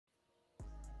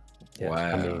Yeah.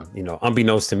 Wow. I mean,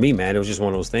 unbeknownst to me, man, it was just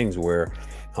one of those things where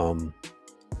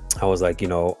I was like,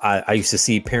 I used to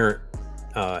see parent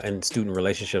and student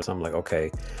relationships. I'm like,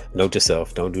 okay, note to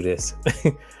self, don't do this.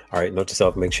 All right, note to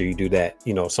self, make sure you do that,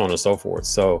 so on and so forth.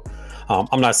 So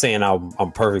I'm not saying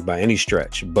I'm perfect by any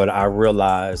stretch, but I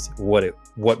realized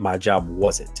what my job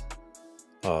wasn't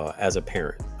as a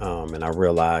parent. And I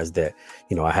realized that,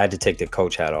 I had to take the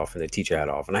coach hat off and the teacher hat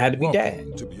off, and I had to be dad.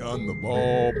 Welcome to Beyond the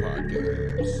Ball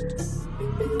podcast.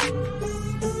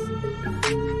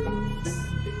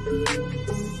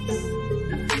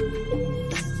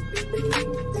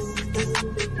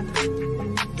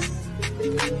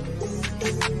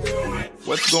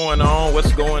 What's going on?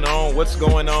 What's going on? What's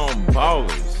going on,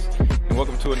 ballers? And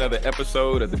welcome to another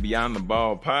episode of the Beyond the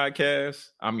Ball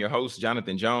podcast. I'm your host,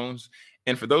 Jonathan Jones.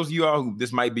 And for those of you all who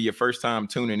this might be your first time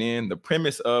tuning in, the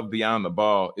premise of Beyond the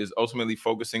Ball is ultimately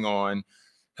focusing on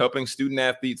helping student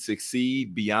athletes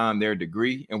succeed beyond their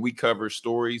degree. And we cover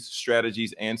stories,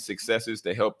 strategies, and successes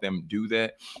to help them do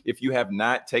that. If you have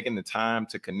not taken the time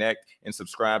to connect and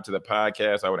subscribe to the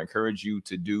podcast, I would encourage you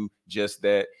to do just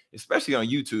that, especially on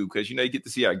YouTube, because, you get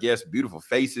to see our guests' beautiful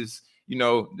faces,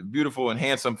 the beautiful and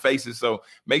handsome faces. So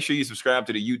make sure you subscribe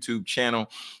to the YouTube channel.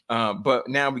 But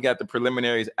now we got the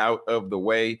preliminaries out of the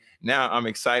way. Now I'm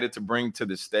excited to bring to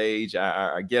the stage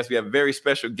our guest. We have a very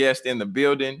special guest in the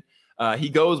building. He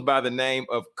goes by the name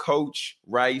of Coach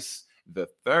Rice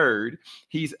III.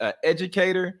 He's an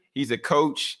educator, he's a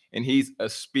coach, and he's a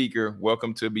speaker.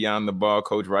 Welcome to Beyond the Ball,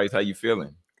 Coach Rice. How you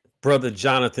feeling? Brother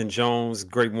Jonathan Jones,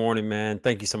 great morning, man.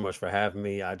 Thank you so much for having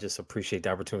me. I just appreciate the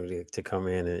opportunity to come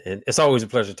in. And it's always a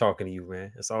pleasure talking to you,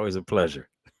 man. It's always a pleasure.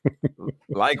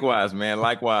 Likewise, man.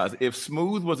 Likewise. If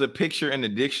smooth was a picture in the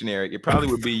dictionary, it probably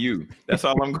would be you. That's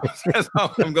all I'm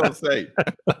going to say.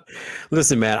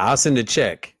 Listen, man, I'll send a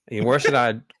check. And where should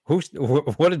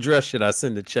what address should I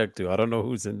send a check to? I don't know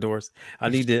who's endorsed. I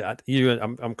need to,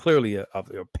 I'm clearly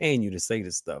paying you to say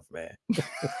this stuff, man.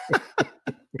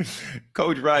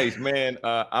 Coach Rice, man,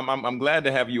 I'm glad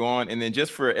to have you on. And then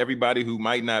just for everybody who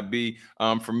might not be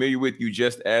familiar with you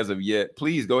just as of yet,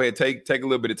 please go ahead, take a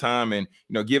little bit of time and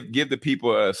give the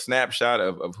people a snapshot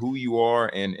of who you are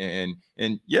and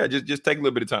yeah, just take a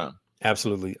little bit of time.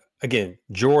 Absolutely. Again,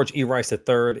 George E. Rice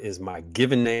III is my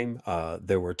given name.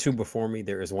 There were two before me.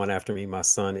 There is one after me. My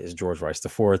son is George Rice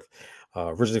IV,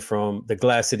 originally from the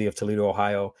Glass City of Toledo,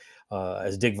 Ohio.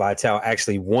 As Dick Vitale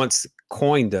actually once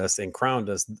coined us and crowned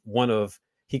us,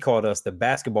 he called us the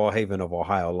basketball haven of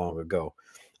Ohio long ago.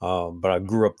 But I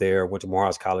grew up there, went to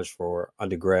Morehouse College for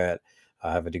undergrad.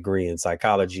 I have a degree in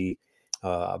psychology,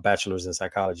 a bachelor's in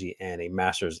psychology, and a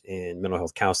master's in mental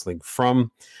health counseling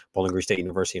from Bowling Green State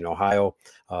University in Ohio.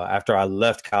 After I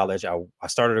left college, I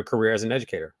started a career as an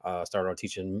educator. I started out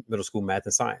teaching middle school math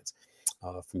and science.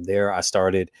 From there, I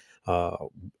started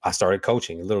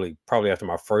coaching literally probably after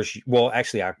my first. Well,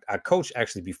 actually, I coached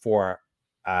actually before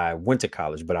I went to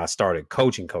college, but I started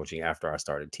coaching after I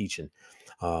started teaching.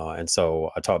 And so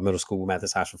I taught middle school math and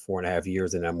science for 4.5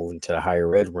 years, and I moved into the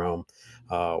higher ed realm.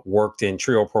 Worked in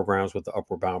trio programs with the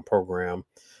Upward Bound program,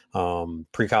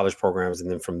 pre-college programs,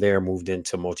 and then from there moved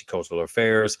into multicultural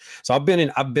affairs. So I've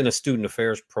been a student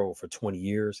affairs pro for 20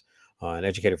 years, an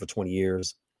educator for 20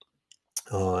 years.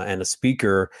 And a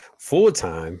speaker full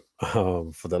time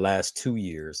for the last 2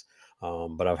 years.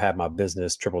 But I've had my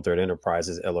business, Triple Threat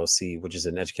Enterprises, LLC, which is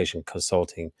an education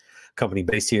consulting company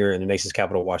based here in the nation's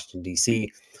capital, Washington,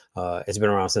 D.C. It's been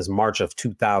around since March of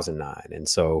 2009. And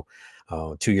so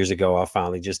 2 years ago, I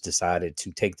finally just decided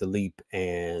to take the leap,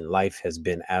 and life has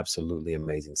been absolutely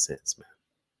amazing since, man.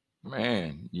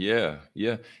 Man, yeah.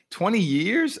 20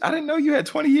 years? I didn't know you had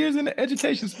 20 years in the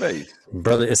education space.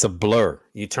 Brother, it's a blur.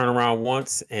 You turn around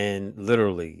once and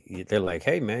literally they're like,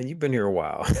 hey, man, you've been here a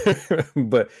while.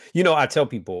 But, I tell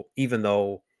people, even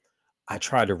though I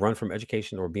tried to run from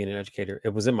education or being an educator, it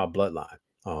was in my bloodline.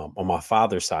 On my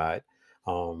father's side,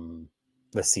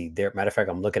 let's see, matter of fact,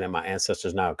 I'm looking at my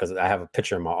ancestors now because I have a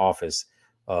picture in my office.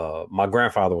 My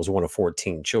grandfather was one of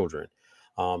 14 children.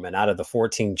 And out of the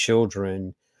 14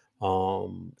 children,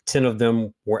 10 of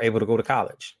them were able to go to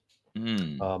college.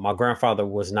 My grandfather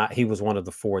was not. He was one of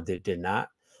the 4 that did not.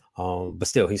 But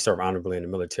still, he served honorably in the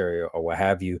military or what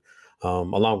have you,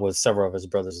 along with several of his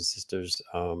brothers and sisters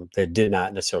that did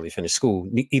not necessarily finish school.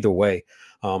 Either way,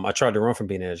 I tried to run from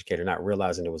being an educator, not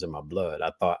realizing it was in my blood. I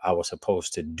thought I was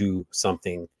supposed to do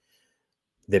something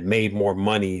that made more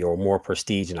money or more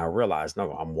prestige. And I realized,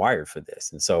 no, I'm wired for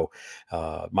this. And so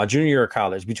my junior year of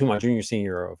college, between my junior and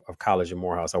senior of college in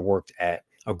Morehouse, I worked at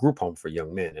a group home for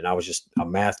young men. And I was just a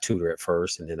math tutor at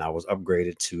first. And then I was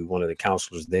upgraded to one of the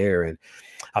counselors there. And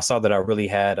I saw that I really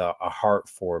had a heart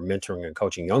for mentoring and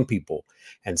coaching young people.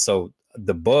 And so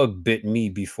the bug bit me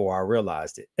before I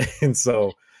realized it. And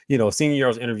so, senior year, I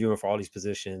was interviewing for all these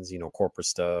positions, corporate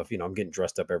stuff. I'm getting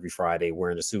dressed up every Friday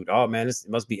wearing a suit. Oh, man, it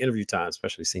must be interview time,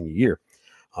 especially senior year.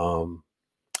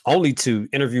 Only to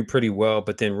interview pretty well,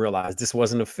 but then realize this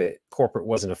wasn't a fit. Corporate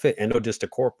wasn't a fit. And no, just a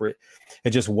corporate, it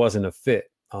just wasn't a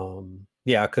fit.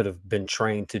 I could have been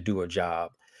trained to do a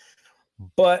job,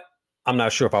 but I'm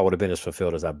not sure if I would have been as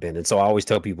fulfilled as I've been. And so I always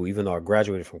tell people, even though I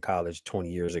graduated from college 20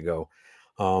 years ago,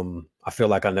 I feel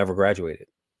like I never graduated.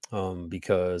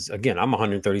 Because again, I'm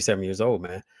 137 years old,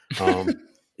 man.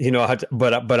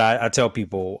 But I tell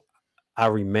people I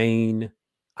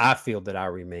feel that I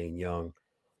remain young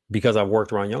because I've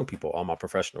worked around young people all my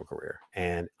professional career.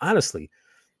 And honestly,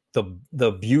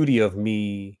 the beauty of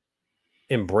me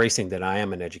embracing that I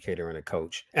am an educator and a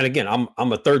coach. And again,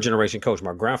 I'm a third generation coach.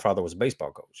 My grandfather was a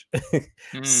baseball coach.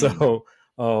 So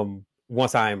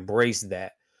once I embrace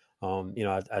that,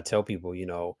 I tell people,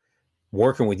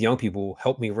 working with young people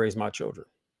helped me raise my children.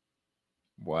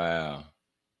 Wow.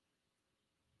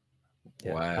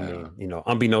 Yeah. Wow. I mean,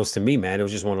 unbeknownst to me, man, it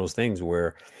was just one of those things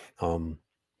where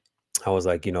I was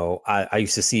like, I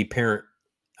used to see parent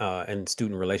and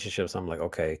student relationships. I'm like,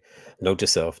 okay, note to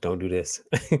self, don't do this.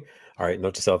 All right,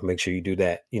 note to self, make sure you do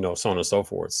that, so on and so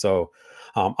forth. So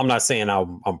I'm not saying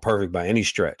I'm perfect by any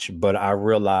stretch, but I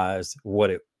realized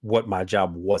what my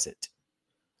job wasn't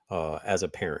as a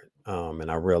parent.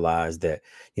 And I realized that,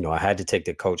 I had to take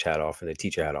the coach hat off and the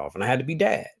teacher hat off, and I had to be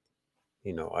dad.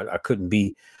 I couldn't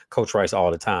be Coach Rice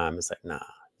all the time. It's like, nah,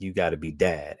 you got to be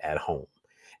dad at home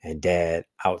and dad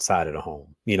outside of the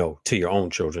home, to your own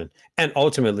children, and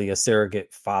ultimately a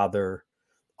surrogate father,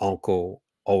 uncle,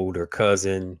 older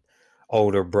cousin,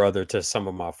 older brother to some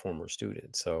of my former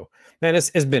students. So, man, it's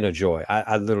been a joy.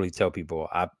 I literally tell people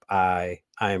I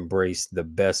embrace the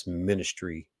best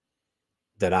ministry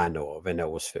that I know of, and that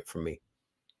was fit for me.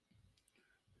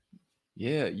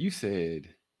 Yeah, you said,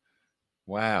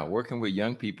 wow, working with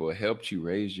young people helped you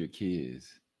raise your kids.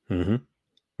 Mm-hmm.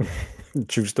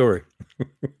 True story.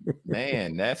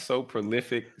 Man, that's so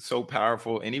prolific, so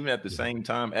powerful. And even at the same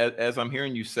time, as I'm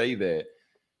hearing you say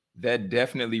that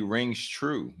definitely rings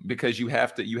true, because you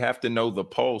have to know the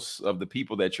pulse of the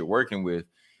people that you're working with.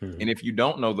 Mm-hmm. And if you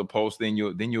don't know the pulse, then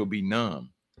you'll be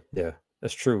numb. Yeah,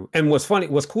 that's true. And what's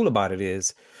cool about it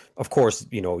is, of course,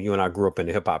 you and I grew up in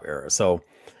the hip hop era. So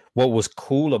what was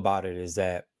cool about it is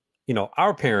that,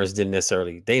 our parents didn't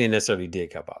necessarily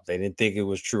dig hip hop. They didn't think it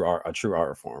was a true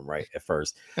art form, right? At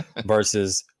first,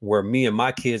 versus where me and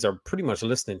my kids are pretty much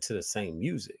listening to the same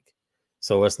music.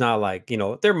 So it's not like,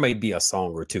 there may be a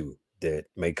song or two that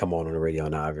may come on the radio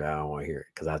now. I don't want to hear it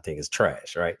because I think it's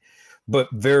trash, right? But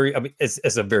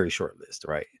it's a very short list,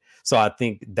 right? So I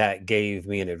think that gave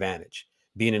me an advantage,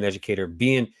 being an educator,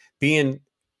 being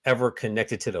ever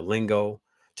connected to the lingo,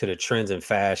 to the trends in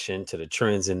fashion, to the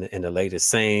trends in the latest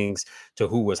sayings, to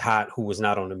who was hot, who was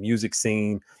not on the music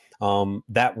scene.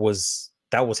 That was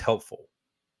helpful.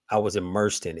 I was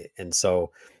immersed in it. And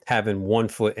so having one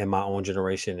foot in my own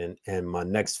generation and my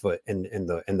next foot in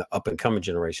the up and coming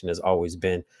generation has always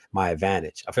been my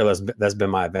advantage. I feel that's been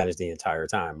my advantage the entire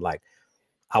time. Like,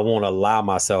 I won't allow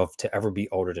myself to ever be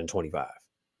older than 25.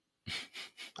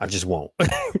 I just won't.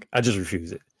 I just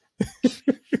refuse it.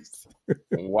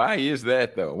 Why is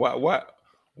that though?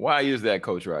 Why is that,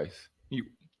 Coach Rice?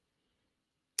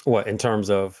 What, in terms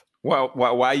of? Why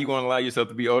are you going to allow yourself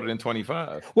to be older than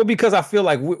 25? Well, because I feel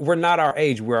like we're not our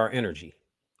age, we're our energy.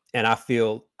 And I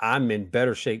feel I'm in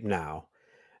better shape now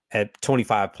at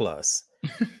 25 plus,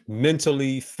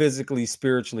 mentally, physically,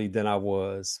 spiritually, than I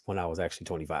was when I was actually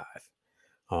 25,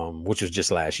 which was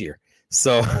just last year.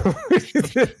 So,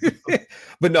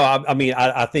 but no,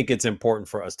 I think it's important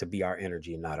for us to be our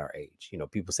energy and not our age.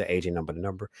 People say age ain't number, the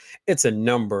number. It's a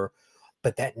number,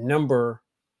 but that number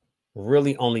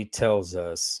really only tells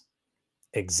us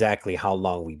exactly how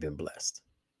long we've been blessed.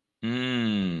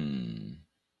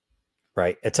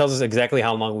 Right? It tells us exactly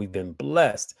how long we've been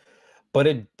blessed, but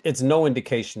it's no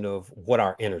indication of what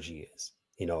our energy is.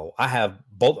 I have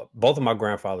both of my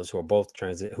grandfathers who are both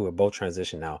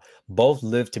transitioned now, both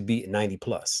lived to be 90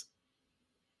 plus.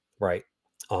 Right.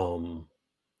 And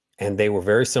they were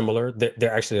very similar.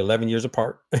 They're actually 11 years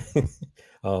apart.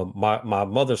 My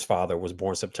mother's father was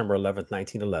born September 11th,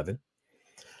 1911.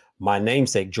 My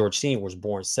namesake, George Sr., was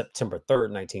born September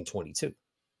 3rd, 1922.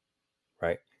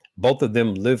 Right. Both of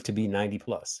them lived to be 90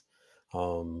 plus.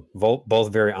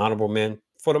 Both very honorable men,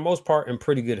 for the most part, in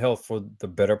pretty good health for the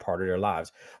better part of their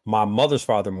lives. My mother's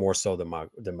father more so than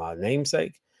my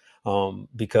namesake,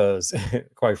 because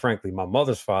quite frankly, my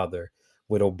mother's father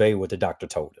would obey what the doctor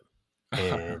told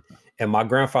him. And my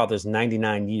grandfather's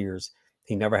 99 years,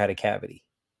 he never had a cavity.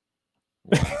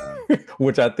 Wow.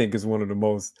 Which I think is one of the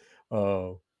most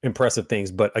impressive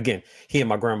things. But again, he and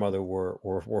my grandmother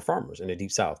were farmers in the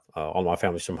Deep South. All my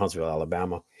family's from Huntsville,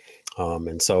 Alabama.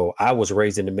 And so I was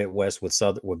raised in the Midwest with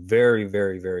very,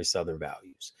 very, very Southern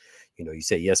values. You know, you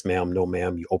say, yes, ma'am, no,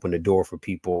 ma'am. You open the door for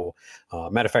people.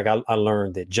 Matter of fact, I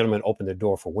learned that gentlemen open the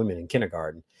door for women in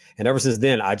kindergarten. And ever since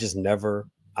then, I've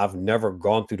never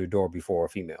gone through the door before a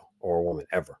female or a woman,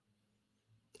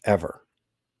 ever.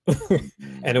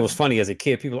 And it was funny as a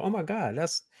kid, people, oh my God,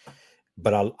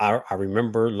 but I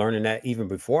remember learning that even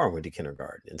before I went to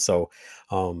kindergarten. And so,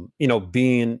 you know,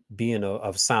 being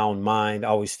of sound mind, I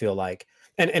always feel like,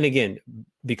 and again,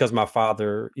 because my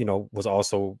father, you know, was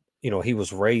also, you know, he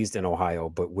was raised in Ohio,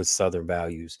 but with Southern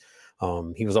values.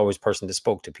 He was always a person that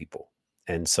spoke to people.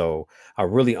 And so I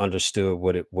really understood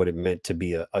what it meant to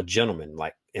be a gentleman,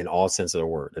 like in all sense of the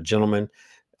word, a gentleman.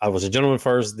 I was a gentleman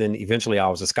first, then eventually I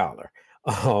was a scholar.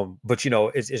 But, you know,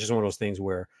 it's just one of those things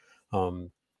where,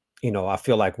 you know, I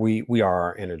feel like we are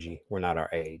our energy. We're not our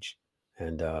age.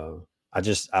 And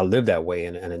I live that way.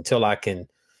 And until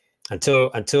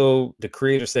the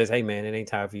creator says, hey, man, it ain't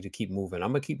time for you to keep moving,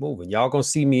 I'm going to keep moving. Y'all going to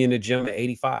see me in the gym at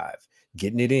 85,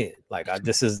 getting it in. Like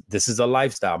this is a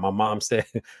lifestyle. My mom said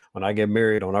when I get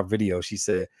married, on our video, she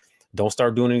said, don't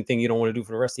start doing anything you don't want to do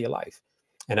for the rest of your life.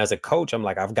 And as a coach, I'm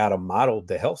like, I've got to model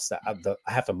the health style.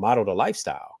 I have to model the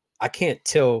lifestyle. I can't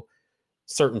tell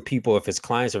certain people, if it's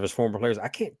clients or if it's former players, I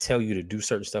can't tell you to do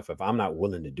certain stuff if I'm not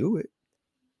willing to do it.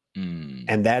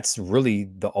 And that's really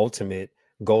the ultimate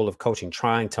goal of coaching,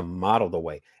 trying to model the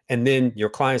way. And then your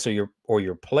clients or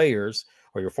your players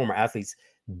or your former athletes,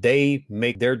 they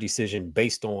make their decision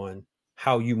based on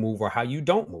how you move or how you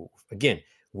don't move. Again,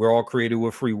 we're all created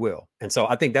with free will. And so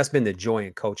I think that's been the joy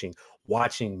in coaching,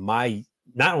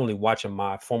 not only watching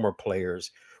my former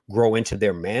players grow into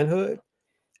their manhood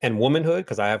and womanhood,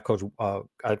 because I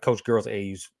coached girls at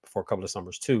AUs for a couple of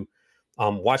summers too,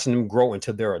 watching them grow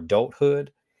into their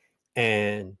adulthood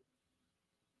and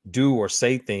do or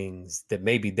say things that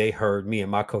maybe they heard me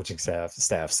and my coaching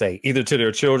staff say either to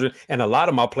their children. And a lot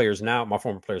of my players now, my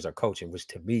former players, are coaching, which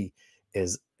to me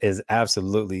is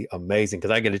absolutely amazing,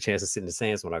 because I get a chance to sit in the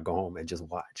stands when I go home and just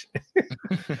watch.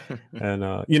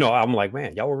 And you know, I'm like,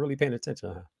 man, y'all were really paying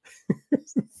attention,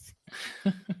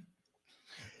 huh?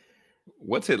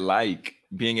 What's it like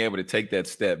being able to take that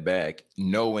step back,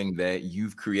 knowing that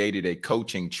you've created a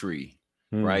coaching tree,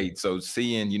 right? So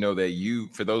seeing, you know, that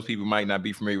for those people who might not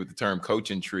be familiar with the term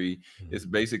coaching tree, it's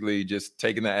basically just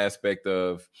taking the aspect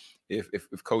of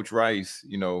if Coach Rice,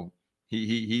 you know,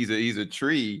 he's a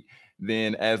tree,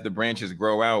 then as the branches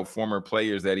grow out, former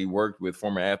players that he worked with,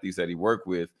 former athletes that he worked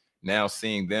with, now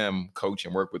seeing them coach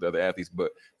and work with other athletes.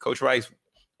 But Coach Rice,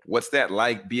 what's that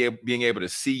like, being able to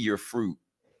see your fruit?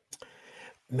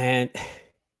 Man,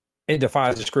 it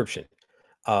defies description.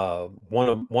 One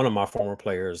of my former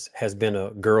players has been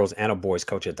a girls and a boys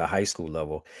coach at the high school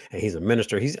level, and he's a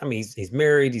minister. He's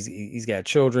married. He's got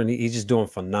children. He's just doing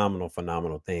phenomenal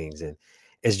things, and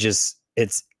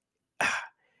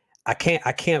I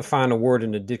can't find a word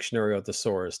in the dictionary or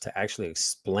thesaurus to actually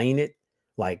explain it,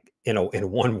 like, you know, in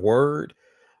one word.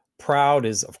 Proud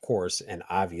is, of course, an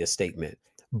obvious statement,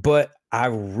 but I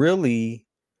really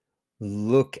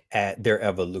look at their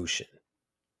evolution,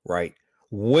 right?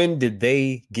 When did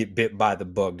they get bit by the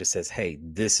bug that says, hey,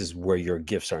 this is where your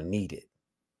gifts are needed,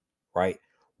 right?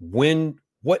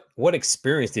 What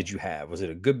experience did you have? Was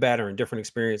it a good, bad, or indifferent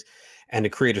experience? And the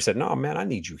creator said, no, man, I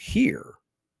need you here.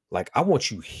 Like, I want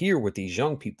you here with these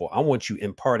young people. I want you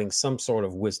imparting some sort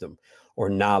of wisdom or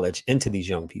knowledge into these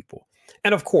young people.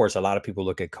 And of course, a lot of people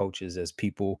look at coaches as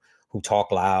people who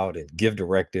talk loud and give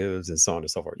directives and so on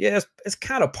and so forth. Yeah, it's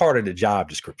kind of part of the job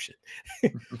description.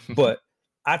 But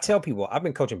I tell people, I've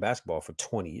been coaching basketball for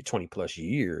 20 plus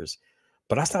years,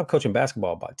 but I stopped coaching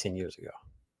basketball about 10 years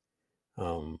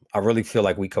ago. I really feel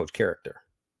like we coach character.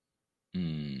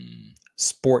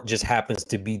 Sport just happens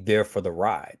to be there for the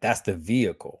ride. That's the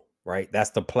vehicle, right?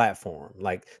 That's the platform.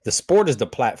 Like, the sport is the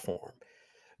platform.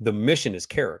 The mission is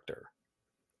character.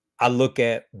 I look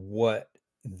at what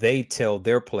they tell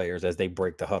their players as they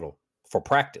break the huddle for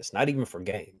practice, not even for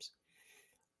games,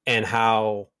 and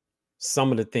how some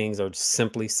of the things are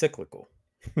simply cyclical.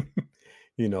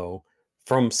 You know,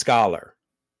 from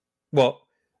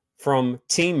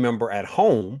team member at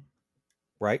home,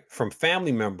 right? From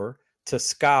family member to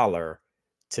scholar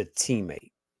to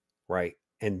teammate, right?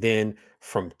 And then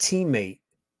from teammate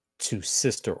to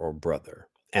sister or brother.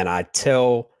 And I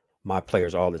tell my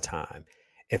players all the time,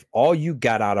 if all you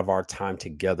got out of our time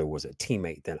together was a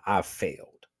teammate, then I failed.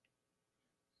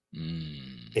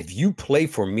 If you play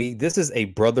for me, this is a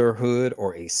brotherhood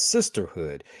or a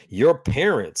sisterhood. Your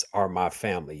parents are my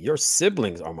family. Your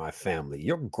siblings are my family.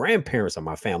 Your grandparents are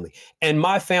my family. And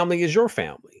my family is your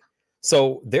family.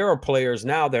 So there are players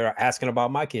now that are asking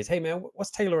about my kids. Hey, man,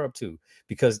 what's Taylor up to?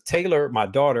 Because Taylor, my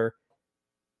daughter,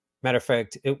 matter of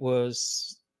fact,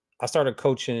 I started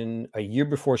coaching a year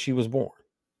before she was born.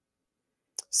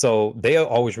 So they'll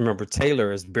always remember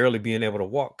Taylor as barely being able to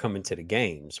walk coming to the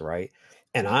games, right?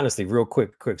 And honestly, real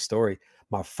quick story.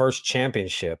 My first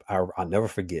championship, I'll never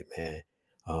forget, man.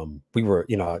 We were,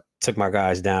 I took my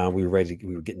guys down. We were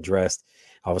getting dressed.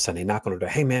 All of a sudden, they knock on the door.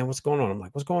 Hey, man, what's going on? I'm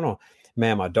like, what's going on?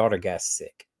 Man, my daughter got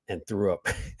sick and threw up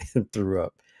and threw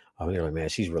up. They're like, man,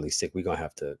 she's really sick. We're going to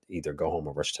have to either go home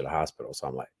or rush to the hospital. So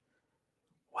I'm like,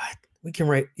 what? We can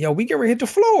hit the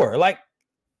floor. Like,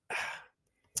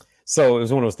 so it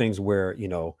was one of those things where,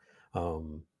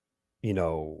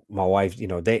 my wife,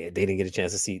 they didn't get a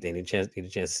chance to see, get a chance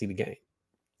to see the game.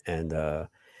 And it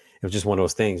was just one of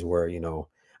those things where,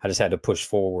 I just had to push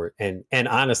forward. And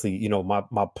honestly,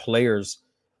 my players,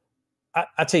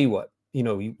 I tell you what,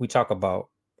 we talk about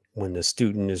when the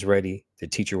student is ready, the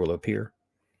teacher will appear.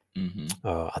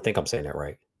 I think I'm saying that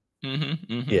right.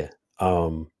 Yeah.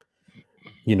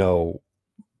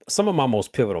 Some of my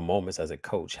most pivotal moments as a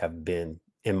coach have been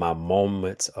in my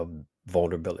moments of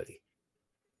vulnerability.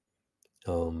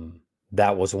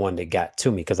 That was one that got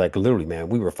to me because, like, literally, man,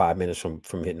 we were 5 minutes from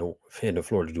hitting the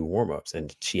floor to do warm-ups,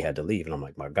 and she had to leave. And I'm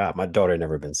like, my God, my daughter had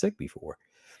never been sick before.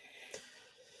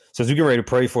 So as we get ready to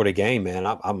pray for the game, man,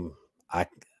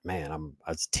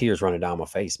 it's tears running down my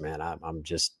face, man. I'm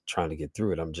just trying to get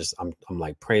through it. I'm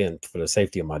like praying for the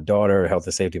safety of my daughter, health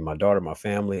and safety of my daughter, my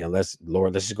family. And let's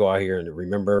just go out here and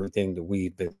remember everything that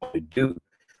we've been able to do.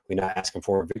 We're not asking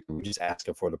for a victory. We're just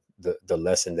asking for the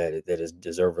lesson that is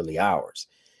deservedly ours.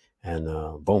 And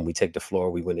boom, we take the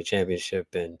floor. We win the championship.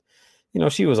 And,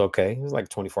 she was okay. It was like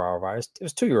 24-hour virus. It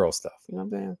was 2-year-old stuff. You know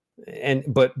what I'm saying?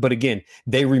 But again,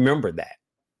 they remember that.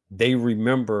 They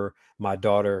remember my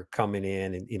daughter coming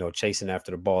in and, chasing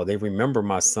after the ball. They remember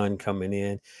my son coming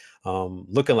in,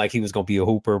 looking like he was going to be a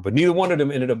hooper. But neither one of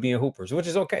them ended up being hoopers, which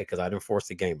is okay because I didn't force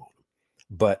the game on them.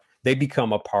 But they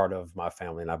become a part of my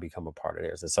family and I become a part of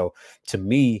theirs. And so to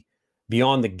me,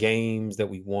 beyond the games that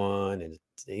we won and,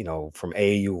 from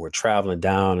AAU, we're traveling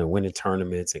down and winning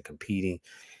tournaments and competing,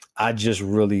 I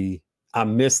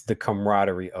miss the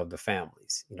camaraderie of the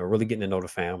families, really getting to know the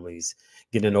families,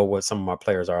 getting to know what some of my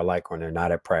players are like when they're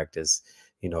not at practice,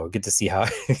 get to see how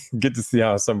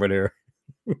some of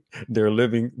their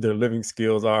living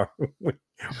skills are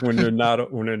when they're not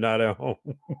at home,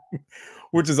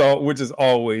 which is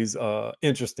always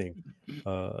interesting,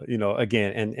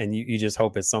 again, and you just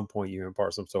hope at some point you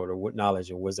impart some sort of knowledge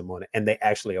and wisdom on it, and they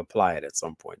actually apply it at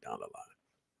some point down the line.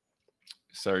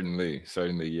 Certainly,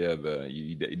 yeah.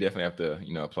 You definitely have to,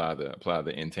 apply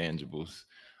the intangibles,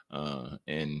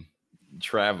 and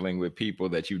traveling with people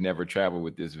that you've never traveled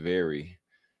with is very,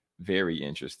 very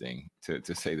interesting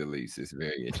to say the least. It's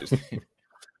very interesting.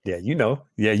 Yeah, you know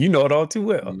it all too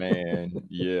well, man.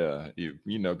 Yeah,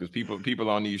 because people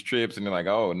on these trips and they're like,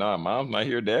 oh no, mom's not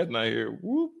here, dad's not here.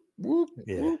 Whoop whoop.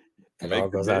 Yeah, whoop. it all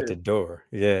goes out the door.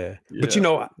 Yeah. But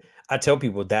I tell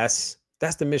people that's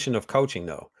the mission of coaching,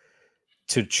 though.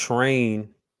 To train,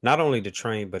 not only to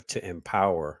train, but to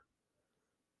empower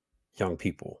young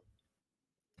people.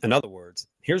 In other words,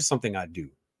 here's something I do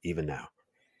even now.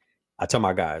 I tell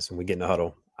my guys when we get in the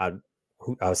huddle,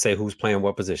 I'll say who's playing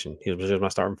what position. Here's my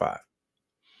starting five.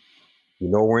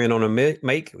 We're in on a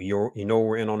make. We're in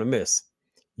on a miss.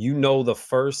 The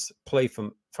first play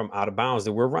from out of bounds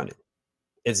that we're running.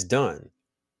 It's done.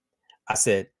 I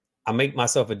said, I make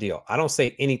myself a deal. I don't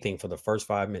say anything for the first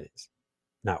 5 minutes.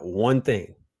 Not one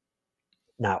thing.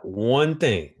 Not one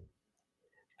thing.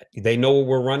 They know what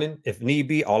we're running. If need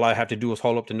be, all I have to do is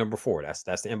hold up to number 4. That's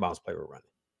the inbounds play we're running.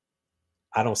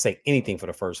 I don't say anything for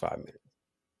the first 5 minutes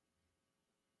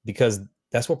because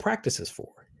that's what practice is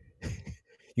for.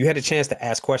 You had a chance to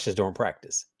ask questions during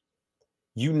practice.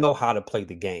 You know how to play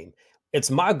the game. It's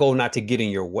my goal not to get in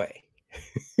your way.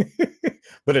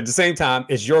 But at the same time,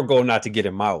 it's your goal not to get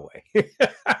in my way.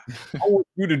 I want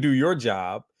you to do your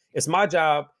job. It's my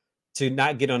job to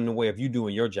not get in the way of you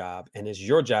doing your job. And it's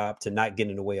your job to not get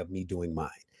in the way of me doing mine.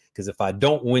 Because if I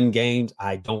don't win games,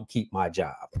 I don't keep my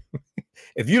job.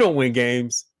 If you don't win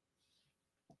games,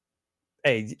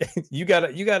 hey, you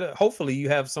gotta, hopefully you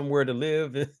have somewhere to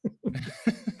live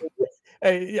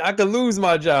Hey, I could lose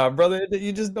my job, brother.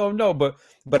 You just don't know. But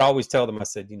I always tell them, I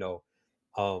said,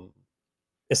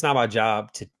 it's not my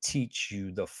job to teach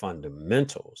you the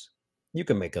fundamentals. You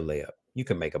can make a layup, you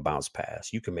can make a bounce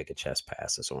pass, you can make a chest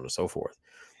pass, and so on and so forth.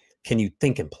 Can you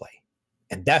think and play?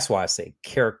 And that's why I say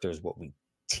character is what we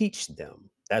teach them.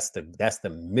 That's the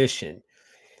mission,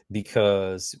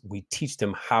 because we teach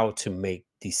them how to make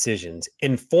decisions,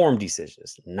 informed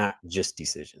decisions, not just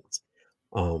decisions.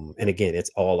 And again,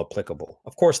 it's all applicable.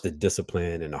 Of course, the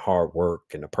discipline and the hard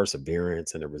work and the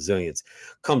perseverance and the resilience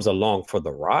comes along for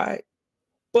the ride,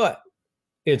 but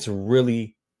it's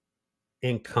really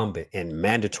incumbent and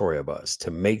mandatory of us to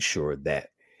make sure that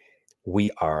we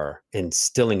are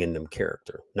instilling in them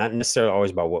character, not necessarily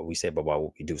always about what we say, but about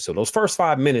what we do. So those first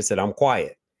 5 minutes that I'm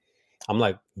quiet, I'm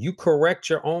like, you correct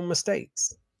your own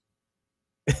mistakes.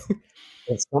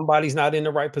 If somebody's not in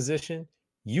the right position,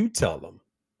 you tell them.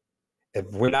 If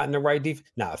we're not in the right defense,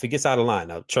 now if it gets out of line,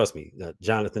 now trust me,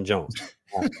 Jonathan Jones,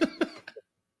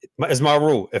 it's my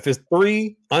rule. If it's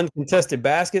 3 uncontested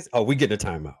baskets, oh, we get a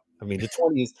timeout. I mean,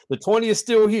 the 20 is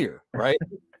still here, right?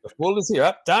 The full is here.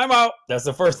 Up, timeout. That's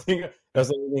the first thing. That's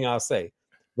the only thing I'll say.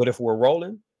 But if we're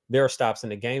rolling, there are stops in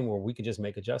the game where we can just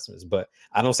make adjustments. But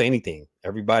I don't say anything.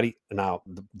 Everybody now,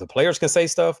 the players can say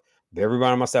stuff, but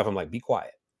everybody on my staff, I'm like, be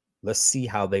quiet. Let's see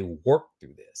how they work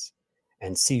through this,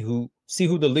 and see who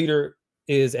the leader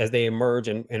is as they emerge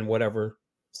in whatever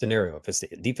scenario. If it's the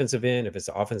defensive end, if it's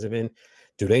the offensive end,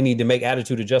 do they need to make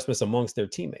attitude adjustments amongst their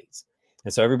teammates?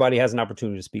 And so everybody has an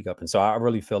opportunity to speak up. And so I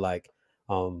really feel like,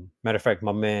 matter of fact,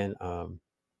 my man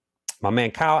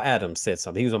Kyle Adams said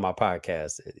something. He was on my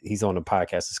podcast. He's on the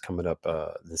podcast that's coming up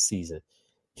this season.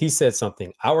 He said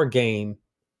something. Our game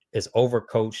is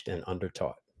overcoached and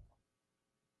undertaught.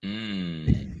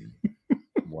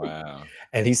 Wow.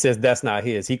 And he says that's not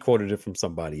his. He quoted it from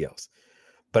somebody else.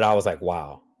 But I was like,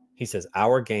 wow. He says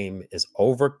our game is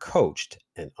overcoached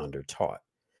and undertaught.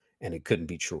 And it couldn't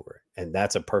be truer. And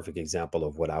that's a perfect example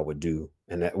of what I would do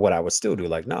and what I would still do.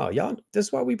 Like, no, y'all, this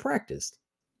is why we practiced.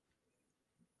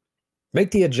 Make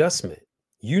the adjustment.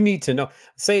 You need to know.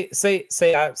 Say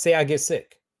I get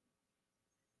sick.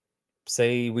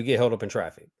 Say we get held up in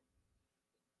traffic.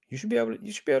 You should be able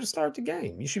to start the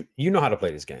game. You know how to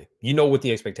play this game. You know what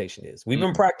the expectation is. We've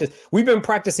been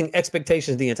practicing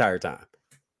expectations the entire time.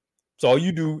 So all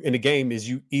you do in the game is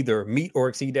you either meet or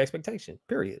exceed the expectation.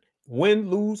 Period. Win,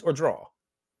 lose, or draw.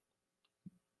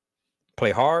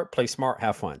 Play hard, play smart,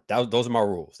 have fun. Those are my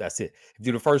rules. That's it. If you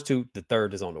do the first 2, the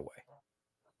third is on the way.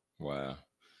 Wow.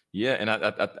 Yeah, and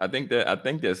I think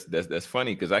that's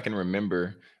funny, because I can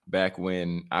remember back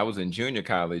when I was in junior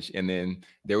college, and then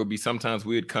there would be sometimes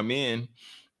we would come in,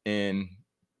 and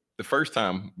the first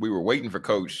time we were waiting for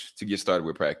coach to get started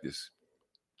with practice,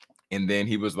 and then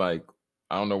he was like,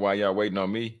 I don't know why y'all waiting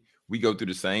on me. We go through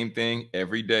the same thing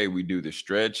every day. We do the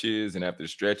stretches, and after the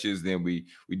stretches, then we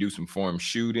do some form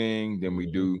shooting, then we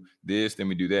do this, then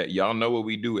we do that. Y'all know what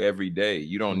we do every day.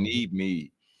 You don't need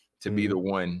me to be the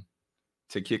one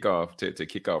to kick off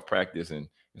practice and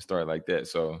start like that.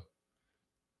 So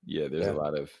yeah, there's a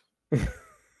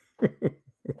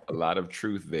lot of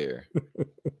truth there.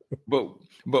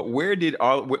 But where did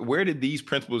these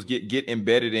principles get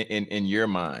embedded in your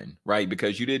mind, right?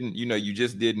 Because you didn't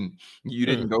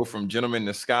go from gentleman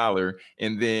to scholar,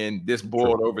 and then this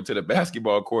boiled over to the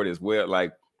basketball court as well.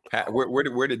 Like,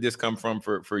 where did this come from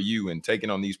for you and taking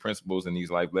on these principles and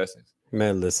these life lessons?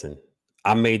 Man, listen,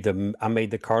 I made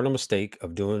the cardinal mistake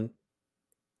of doing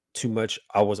too much.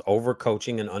 I was over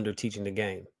coaching and under teaching the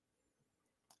game.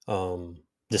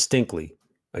 Distinctly.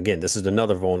 Again, this is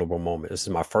another vulnerable moment. This is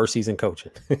my first season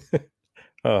coaching. It's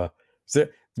the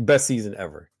best season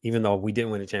ever. Even though we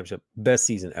didn't win the championship, best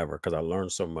season ever, because I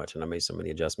learned so much and I made so many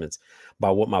adjustments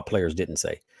by what my players didn't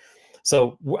say.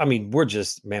 So, I mean,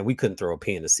 we couldn't throw a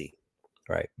pea in the sea,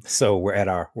 right? So we're at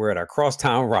our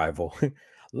crosstown rival,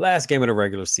 last game of the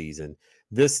regular season.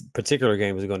 This particular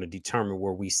game is going to determine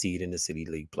where we seed in the City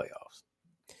League playoffs.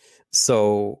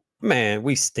 So, man,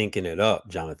 we stinking it up,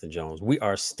 Jonathan Jones. We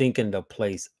are stinking the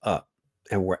place up,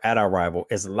 and we're at our rival.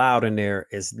 It's loud in there.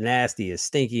 It's nasty. It's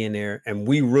stinky in there, and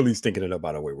we really stinking it up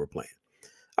by the way we're playing.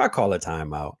 I call a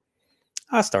timeout.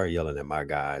 I start yelling at my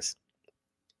guys,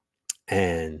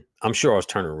 and I'm sure I was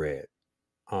turning red.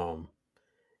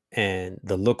 And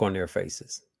the look on their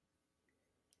faces,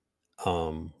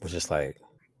 was just like,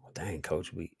 dang,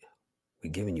 coach, we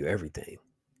giving you everything,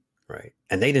 right?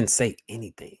 And they didn't say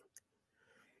anything.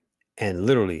 And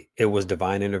literally, it was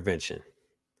divine intervention.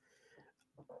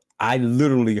 I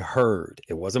literally heard,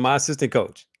 it wasn't my assistant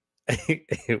coach.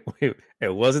 It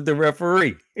wasn't the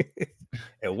referee.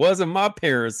 It wasn't my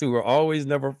parents, who were always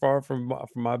never far from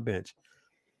my bench.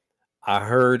 I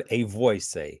heard a voice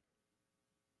say,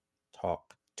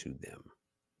 talk to them.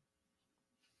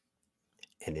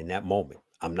 And in that moment,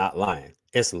 I'm not lying.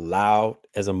 It's loud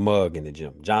as a mug in the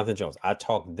gym. Jonathan Jones, I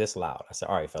talked this loud. I said,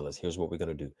 all right, fellas, here's what we're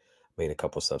going to do. Made a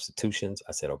couple substitutions.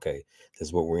 I said, okay, this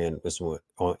is what we're in. This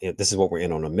is what we're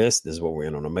in on a miss. This is what we're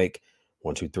in on a make.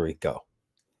 1, 2, 3, go.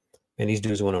 And these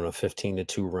dudes went on a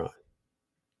 15-2 run.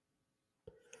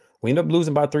 We ended up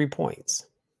losing by 3 points.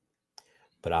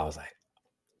 But I was like,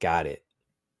 got it.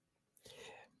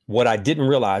 What I didn't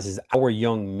realize is our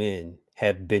young men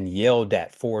have been yelled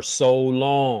at for so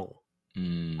long.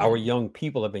 Our young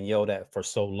people have been yelled at for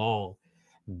so long.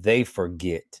 They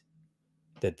forget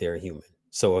that they're human.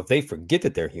 So if they forget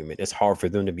that they're human, it's hard for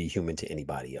them to be human to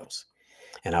anybody else.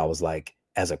 And I was like,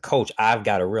 as a coach, I've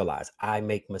got to realize I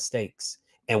make mistakes.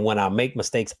 And when I make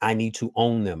mistakes, I need to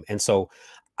own them. And so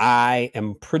I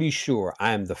am pretty sure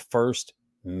I am the first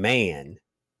man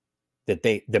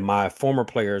that my former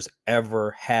players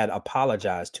ever had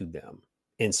apologized to them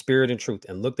in spirit and truth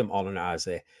and looked them all in the eye and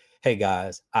say, hey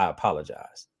guys, I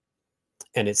apologize.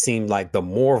 And it seemed like the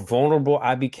more vulnerable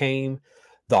I became,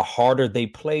 the harder they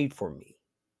played for me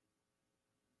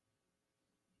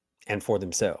and for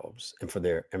themselves and for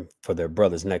their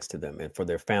brothers next to them and for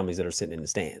their families that are sitting in the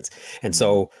stands. And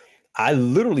so I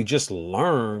literally just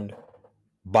learned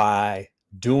by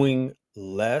doing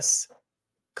less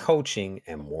coaching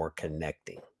and more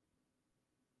connecting.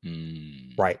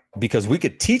 Right? Because we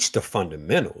could teach the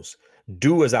fundamentals,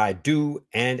 do as I do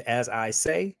and as I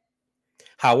say.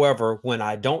 However, when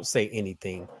I don't say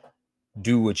anything,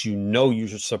 do what you know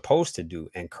you're supposed to do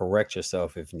and correct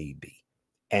yourself if need be.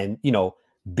 And,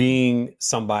 being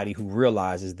somebody who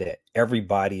realizes that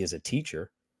everybody is a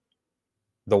teacher,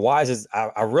 the wisest,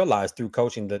 I realized through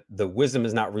coaching that the wisdom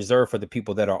is not reserved for the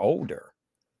people that are older.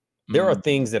 There are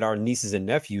things that our nieces and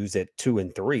nephews at 2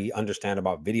 and 3 understand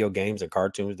about video games and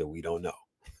cartoons that we don't know,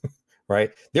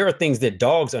 right? There are things that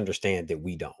dogs understand that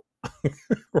we don't.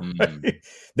 Right?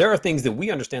 There are things that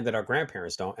we understand that our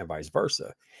grandparents don't and vice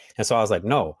versa. And so I was like,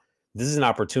 no, this is an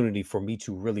opportunity for me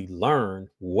to really learn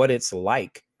what it's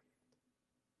like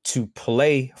to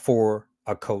play for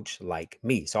a coach like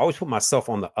me. So I always put myself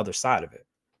on the other side of it.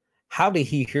 How did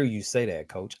he hear you say that,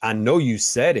 coach? I know you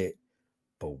said it,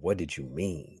 but what did you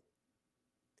mean?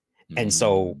 And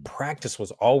so practice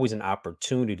was always an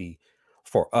opportunity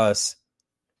for us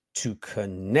to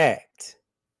connect,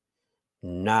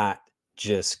 not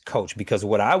just coach. Because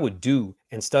what I would do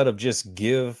instead of just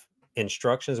give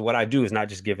instructions, what I do is not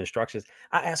just give instructions.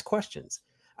 I ask questions.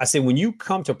 I say, when you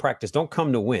come to practice, don't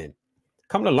come to win,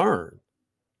 come to learn.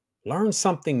 Learn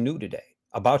something new today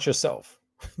about yourself.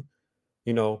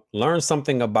 Learn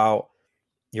something about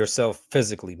yourself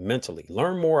physically, mentally.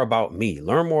 Learn more about me.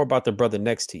 Learn more about the brother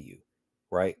next to you,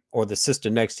 right? Or the sister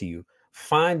next to you.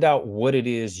 Find out what it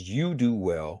is you do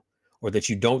well or that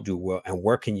you don't do well, and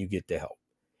where can you get the help?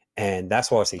 And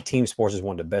that's why I say team sports is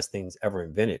one of the best things ever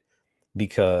invented,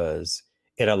 because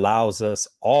it allows us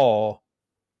all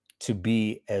to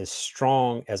be as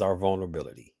strong as our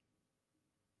vulnerability,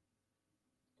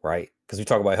 right? Because we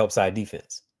talk about help side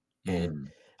defense. And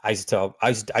I used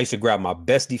to grab my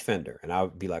best defender and I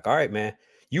would be like, all right, man,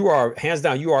 you are hands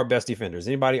down, you are our best defender. Does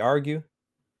anybody argue?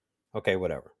 Okay,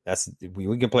 whatever.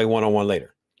 We can play one-on-one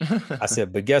later. I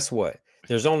said, but guess what?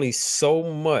 There's only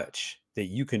so much that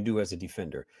you can do as a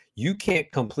defender. You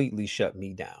can't completely shut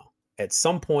me down. At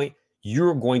some point,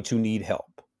 you're going to need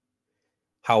help.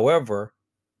 However,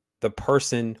 the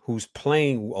person who's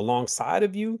playing alongside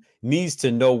of you needs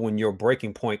to know when your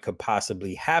breaking point could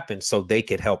possibly happen so they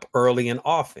could help early and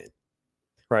often,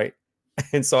 right?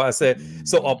 And so I said,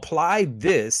 so apply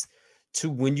this to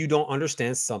when you don't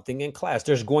understand something in class.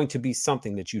 There's going to be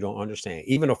something that you don't understand.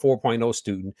 Even a 4.0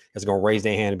 student is going to raise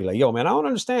their hand and be like, yo, man, I don't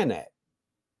understand that,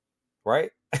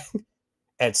 right?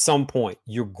 At some point,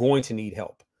 you're going to need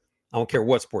help. I don't care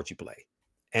what sport you play.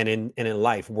 And in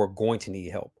life, we're going to need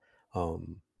help.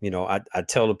 I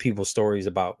tell the people stories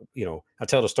about, I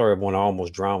tell the story of when I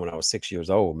almost drowned when I was 6 years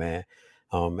old, man.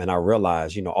 And I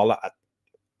realized,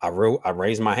 I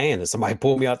raised my hand and somebody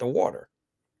pulled me out the water.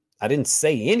 I didn't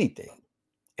say anything.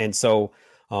 And so,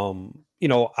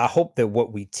 I hope that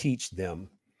what we teach them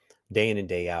day in and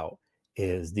day out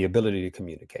is the ability to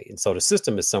communicate. And so the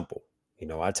system is simple.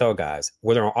 I tell guys,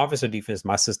 whether on offense or defense,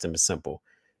 my system is simple.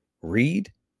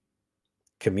 Read,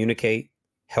 communicate,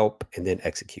 help, and then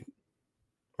execute.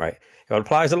 Right? It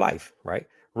applies to life, right?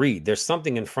 Read. There's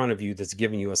something in front of you that's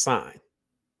giving you a sign,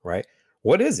 right?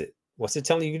 What is it? What's it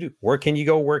telling you to do? Where can you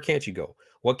go? Where can't you go?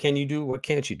 What can you do? What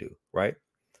can't you do? Right?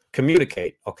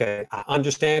 Communicate. Okay, I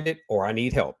understand it or I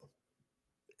need help.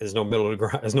 There's no middle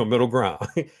ground. There's no middle ground.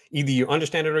 Either you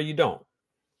understand it or you don't.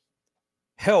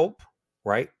 Help,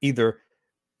 right? Either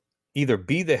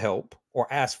be the help or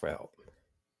ask for help.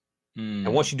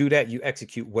 And once you do that, you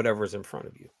execute whatever is in front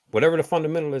of you, whatever the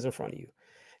fundamental is in front of you.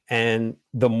 And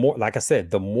the more, like I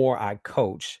said, the more I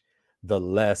coach, the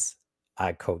less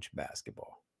I coach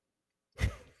basketball.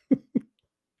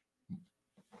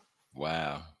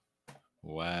 Wow.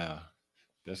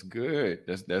 That's good.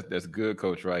 That's good,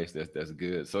 Coach Rice. That's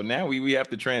good. So now we have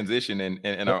to transition,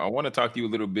 and I want to talk to you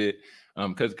a little bit,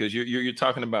 because you're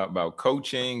talking about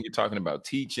coaching, you're talking about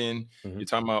teaching, you're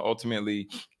talking about ultimately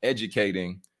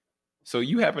educating. So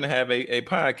you happen to have a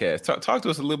podcast. Talk to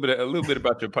us a little bit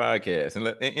about your podcast, and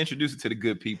introduce it to the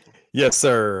good people. Yes,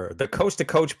 sir. The Coach to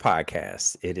Coach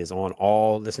podcast. It is on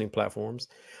all listening platforms.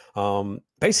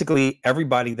 Basically,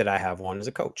 everybody that I have on is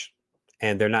a coach,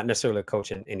 and they're not necessarily a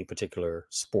coach in any particular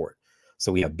sport.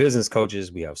 So we have business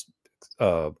coaches, we have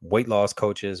weight loss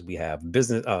coaches, we have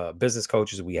business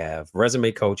coaches, we have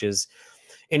resume coaches.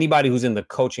 Anybody who's in the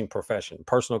coaching profession,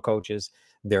 personal coaches,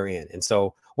 they're in. And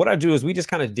so what I do is we just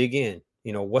kind of dig in,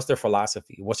 what's their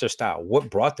philosophy? What's their style? What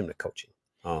brought them to coaching?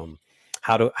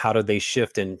 How do they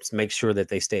shift and make sure that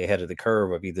they stay ahead of the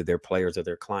curve of either their players or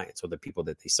their clients or the people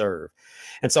that they serve?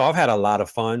 And so I've had a lot of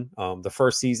fun. The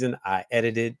first season I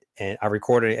edited and I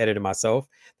recorded and edited myself.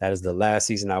 That is the last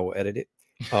season I will edit it.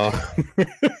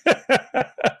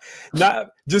 Not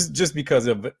just because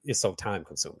it's so time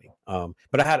consuming.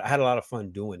 But I had a lot of fun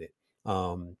doing it.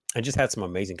 I just had some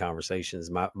amazing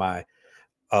conversations. My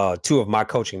two of my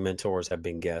coaching mentors have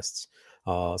been guests.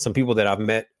 Some people that I've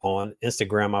met on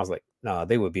Instagram, I was like, nah,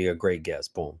 they would be a great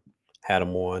guest. Boom, had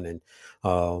them on, and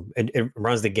it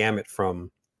runs the gamut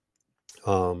from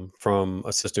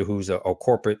a sister who's a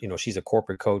corporate, she's a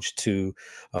corporate coach, to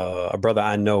a brother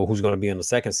I know who's going to be in the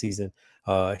second season.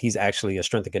 He's actually a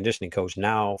strength and conditioning coach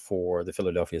now for the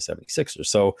Philadelphia 76ers.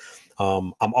 So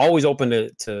I'm always open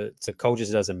to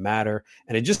coaches. It doesn't matter.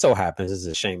 And it just so happens, this is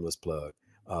a shameless plug.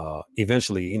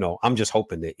 Eventually, I'm just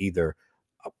hoping that either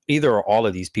or all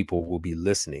of these people will be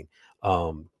listening.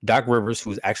 Doc Rivers,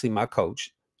 who's actually my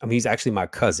coach, he's actually my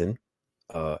cousin,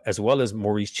 as well as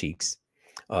Maurice Cheeks.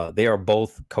 They are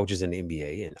both coaches in the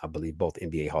NBA, and I believe both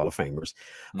NBA Hall of Famers.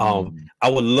 I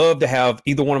would love to have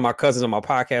either one of my cousins on my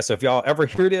podcast. So if y'all ever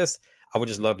hear this, I would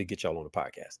just love to get y'all on the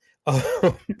podcast,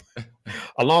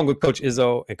 along with Coach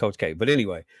Izzo and Coach K. But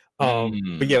anyway,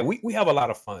 but yeah, we have a lot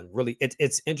of fun. Really,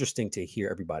 it's interesting to hear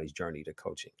everybody's journey to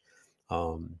coaching.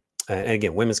 And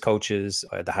again, women's coaches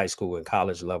at the high school and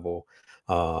college level.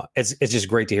 It's just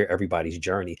great to hear everybody's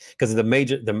journey, because the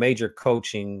major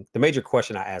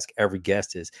question I ask every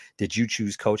guest is, did you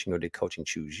choose coaching or did coaching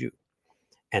choose you?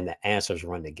 And the answers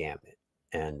run the gamut.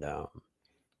 And I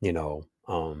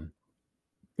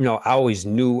always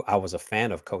knew I was a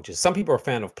fan of coaches. Some people are a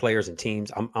fan of players and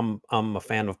teams. I'm a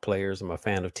fan of players. I'm a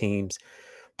fan of teams,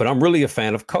 but I'm really a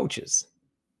fan of coaches.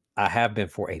 I have been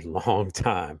for a long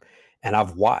time, and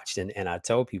I've watched, and I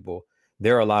tell people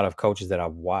there are a lot of coaches that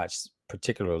I've watched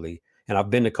particularly, and I've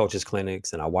been to coaches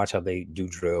clinics and I watch how they do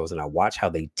drills and I watch how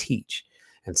they teach.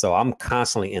 And so I'm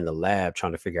constantly in the lab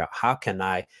trying to figure out how can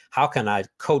I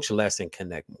coach less and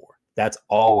connect more. That's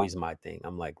always my thing.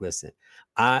 I'm like, listen,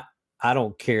 I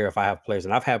don't care if I have players,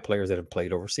 and I've had players that have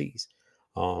played overseas.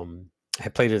 I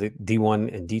have played at the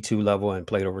D1 and D2 level and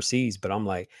played overseas, but I'm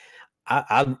like,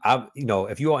 I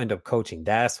if you all end up coaching,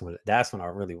 that's when I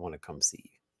really want to come see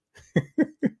you.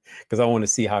 Because I want to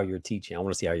see how you're teaching. I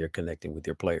want to see how you're connecting with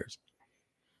your players.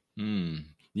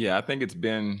 Yeah, I think there's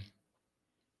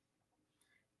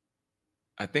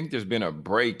been a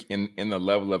break in the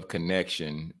level of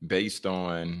connection based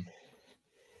on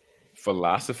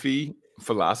philosophy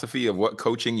of what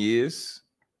coaching is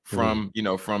from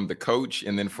the coach,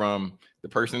 and then from the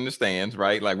person in the stands,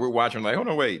 right? Like, we're watching, like, hold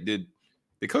on, wait, did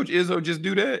Coach Izzo just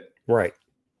do that? Right.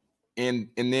 And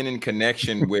then in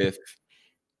connection with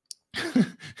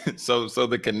so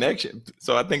the connection.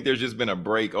 So I think there's just been a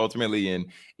break ultimately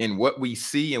in what we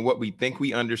see and what we think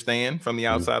we understand from the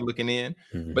outside looking in.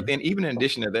 But then even in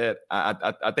addition to that,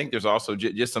 I think there's also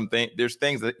just there's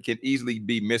things that can easily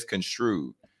be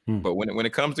misconstrued. But when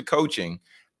it comes to coaching,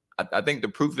 I think the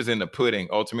proof is in the pudding.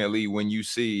 Ultimately, when you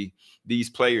see these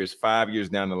players 5 years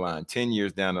down the line, 10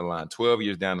 years down the line, 12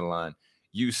 years down the line,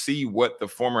 you see what the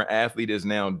former athlete is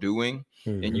now doing.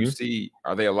 And you see,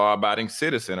 are they a law-abiding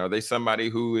citizen? Are they somebody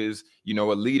who is, a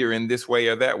leader in this way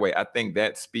or that way? I think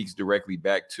that speaks directly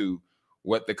back to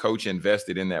what the coach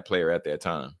invested in that player at that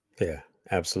time. Yeah,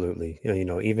 absolutely.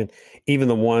 Even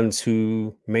the ones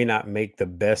who may not make the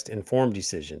best informed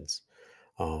decisions,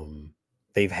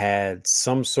 they've had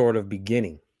some sort of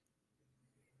beginning.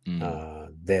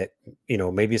 that,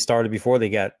 maybe it started before they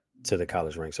got to the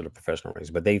college ranks or the professional ranks,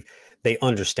 but they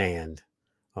understand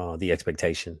the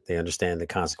expectation. They understand the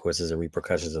consequences and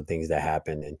repercussions of things that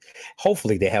happen, and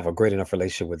hopefully they have a great enough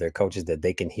relationship with their coaches that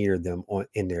they can hear them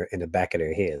in the back of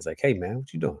their heads, like, "Hey, man,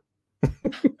 what you doing?"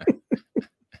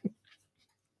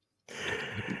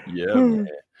 Yeah, man.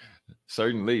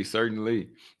 Certainly.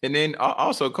 And then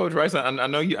also, Coach Rice, I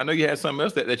know you had something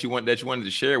else that you wanted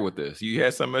to share with us. You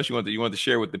had something else you wanted to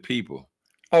share with the people.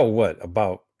 Oh, what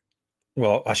about?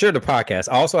 Well, I shared the podcast.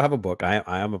 I also have a book. I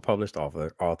am a published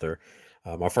author.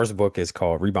 My first book is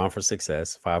called Rebound for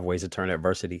Success: 5 Ways to Turn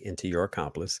Adversity into Your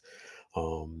Accomplice.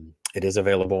 It is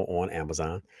available on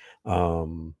Amazon.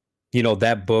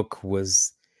 That book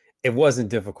it wasn't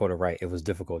difficult to write. It was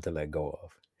difficult to let go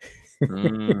of.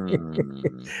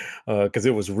 Because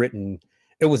it was written,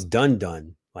 it was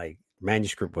done. Like,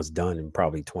 manuscript was done in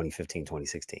probably 2015,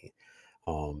 2016.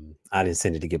 I didn't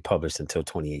send it to get published until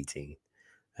 2018.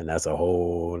 And that's a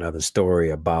whole nother story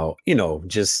about,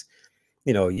 it's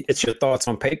your thoughts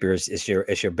on paper. It's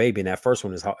your baby. And that first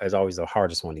one is always the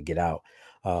hardest one to get out.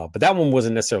 But that one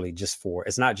wasn't necessarily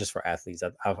it's not just for athletes.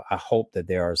 I hope that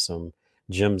there are some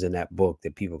gems in that book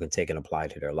that people can take and apply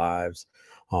to their lives.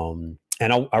 And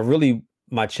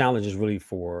my challenge is really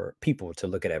for people to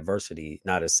look at adversity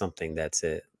not as something that's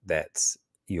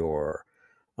your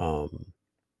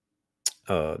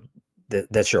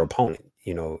that's your opponent.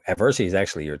 Adversity is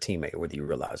actually your teammate, whether you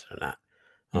realize it or not.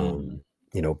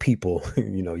 People,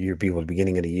 you hear people at the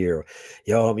beginning of the year,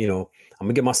 I'm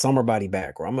gonna get my summer body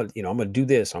back, or I'm gonna do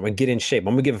this, or I'm gonna get in shape,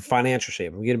 I'm gonna get in financial shape,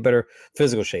 I'm gonna get in better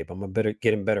physical shape, I'm gonna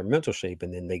get in better mental shape.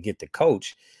 And then they get the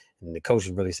coach, and the coach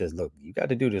really says, look, you got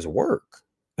to do this work.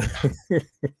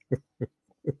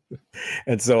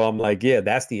 And so I'm like, yeah,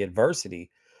 that's the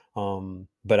adversity.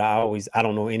 But I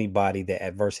don't know anybody that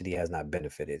adversity has not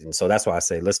benefited. And so that's why I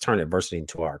say, let's turn adversity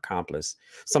into our accomplice,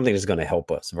 something that's going to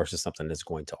help us versus something that's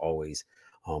going to always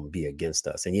be against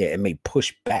us. And yeah, it may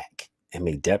push back.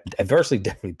 Adversity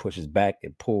definitely pushes back.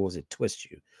 It pulls, it twists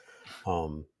you.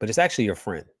 But it's actually your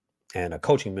friend. And a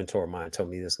coaching mentor of mine told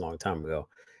me this a long time ago.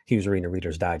 He was reading the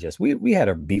Reader's Digest. We had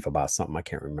a beef about something I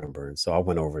can't remember. And so I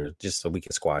went over just so we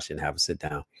could squash it and have a sit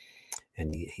down.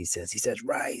 And he says,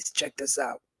 Rice, check this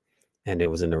out. And it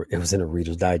was in the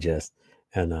Reader's Digest.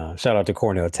 And shout out to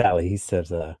Cornell Talley. He says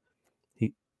the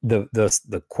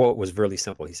quote was really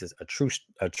simple. He says,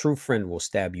 a true friend will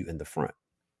stab you in the front.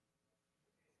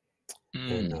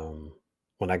 And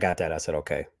when I got that, I said,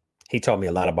 okay. He taught me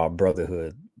a lot about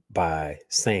brotherhood by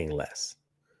saying less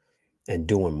and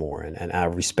doing more. And I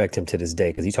respect him to this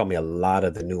day because he taught me a lot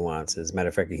of the nuances. Matter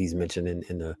of fact, he's mentioned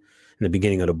in the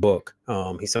beginning of the book.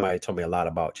 He's somebody told me a lot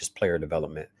about just player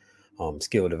development,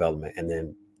 skill development, and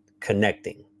then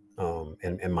connecting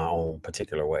in my own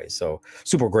particular way. So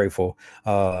super grateful.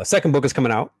 Second book is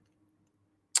coming out,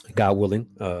 God willing,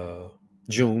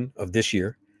 June of this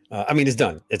year. It's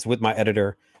done. It's with my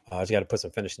editor. I just got to put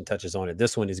some finishing touches on it.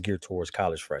 This one is geared towards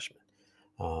college freshmen.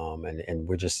 And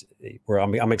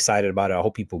I'm excited about it. I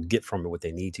hope people get from it what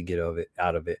they need to get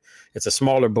out of it. It's a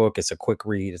smaller book. It's a quick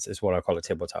read. It's what I call a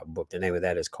tabletop book. The name of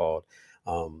that is called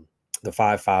The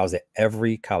 5 Files That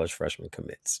Every College Freshman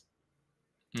Commits.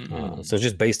 So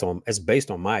it's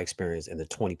based on my experience in the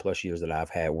 20 plus years that I've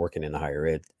had working in the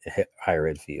higher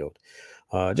ed field.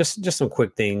 Just some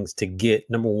quick things to get,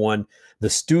 number one, the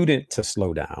student to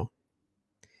slow down,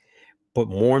 but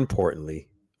more importantly,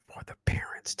 for the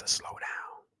parents to slow down.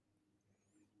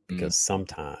 Because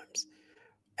sometimes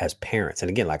as parents, and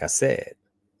again, like I said,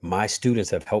 my students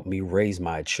have helped me raise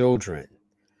my children.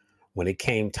 When it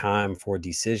came time for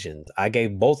decisions, I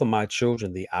gave both of my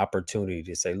children the opportunity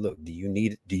to say, look, do you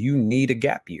need a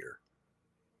gap year?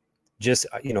 Just,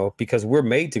 because we're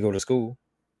made to go to school.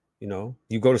 You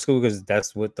go to school because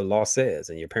that's what the law says.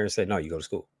 And your parents say, no, you go to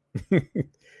school.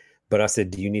 But I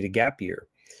said, do you need a gap year?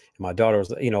 And my daughter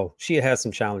was, she had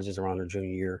some challenges around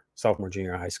her sophomore,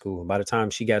 junior high school. And by the time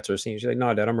she got to her senior, she's like,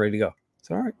 no, Dad, I'm ready to go.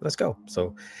 So, all right, let's go.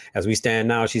 So as we stand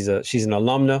now, she's an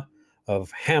alumna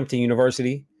of Hampton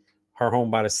University, her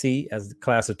home by the sea, as the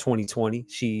class of 2020.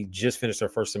 She just finished her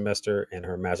first semester in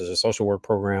her master's of social work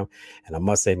program. And I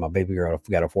must say, my baby girl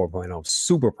got a 4.0. I'm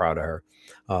super proud of her.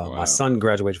 Wow. My son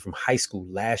graduated from high school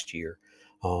last year,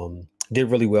 did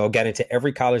really well, got into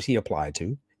every college he applied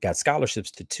to, got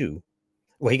scholarships to 2.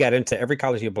 Well, he got into every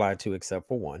college he applied to except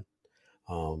for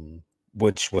 1,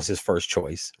 which was his first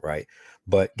choice, right?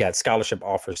 But got scholarship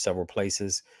offers several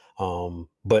places.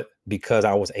 But because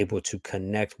I was able to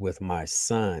connect with my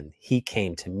son, he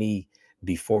came to me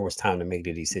before it was time to make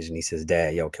the decision. He says,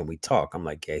 Dad, can we talk? I'm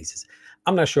like, yeah. He says,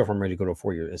 I'm not sure if I'm ready to go to a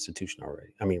 4-year institution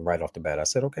already. Right off the bat. I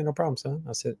said, okay, no problem, son.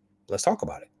 I said, let's talk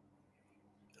about it.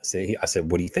 I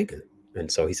said, what are you thinking?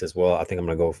 And so he says, well, I think I'm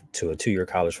going to go to a 2-year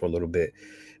college for a little bit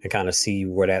and kind of see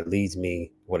where that leads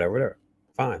me, whatever.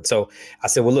 Fine. So I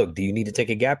said, well, look, do you need to take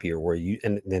a gap year where you,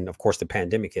 and then of course the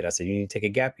pandemic hit. I said, you need to take a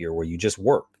gap year where you just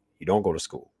work. You don't go to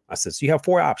school. I said, so you have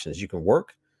 4 options. You can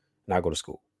work, not go to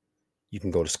school. You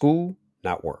can go to school,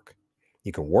 not work.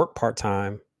 You can work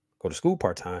part-time, go to school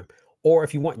part-time, or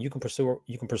if you want, you can pursue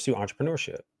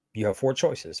entrepreneurship. You have 4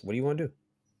 choices. What do you want to do?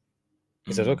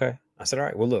 He says, okay. I said, all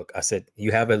right, well, look, I said,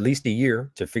 you have at least a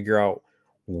year to figure out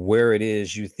where it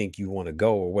is you think you want to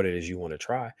go or what it is you want to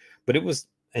try. But it was,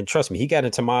 and trust me, he got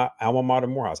into my alma mater,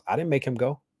 Morehouse. I didn't make him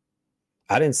go.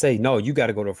 I didn't say, no, you got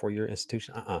to go to a 4-year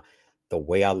institution. The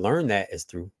way I learned that is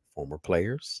through former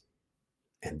players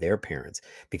and their parents,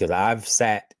 because I've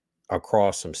sat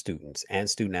across some students and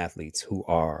student athletes who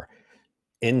are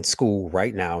in school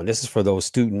right now. And this is for those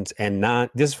students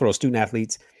this is for those student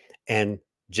athletes and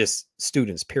just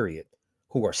students, period,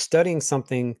 who are studying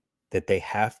something that they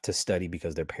have to study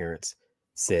because their parents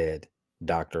said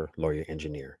doctor, lawyer,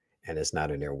 engineer, and it's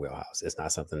not in their wheelhouse. It's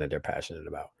not something that they're passionate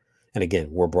about. And again,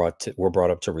 we're brought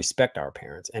up to respect our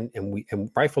parents, and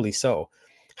rightfully so.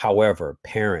 However,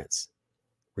 parents,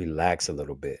 relax a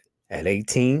little bit. At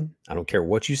 18, I don't care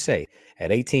what you say.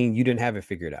 At 18, you didn't have it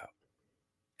figured out.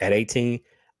 At 18,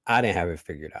 I didn't have it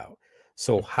figured out.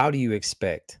 So how do you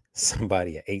expect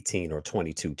somebody at 18 or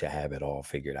 22 to have it all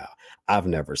figured out? I've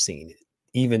never seen it.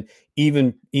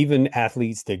 Even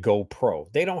athletes that go pro,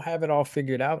 they don't have it all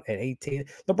figured out at 18.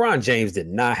 LeBron James did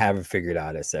not have it figured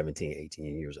out at 17,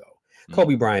 18 years old.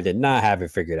 Kobe Bryant did not have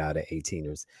it figured out at 18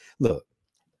 years. Look.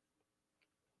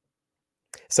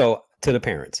 So to the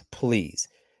parents, please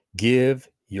give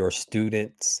your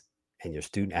students and your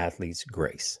student athletes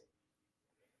grace.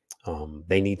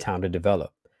 They need time to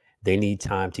develop. They need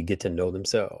time to get to know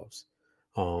themselves.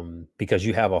 Because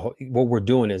you have what we're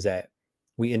doing is that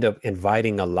we end up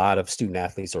inviting a lot of student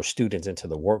athletes or students into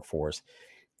the workforce,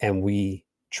 and we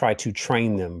try to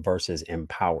train them versus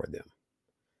empower them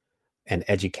and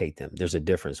educate them. There's a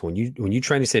difference. When you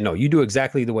train, you say, no, you do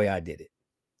exactly the way I did it.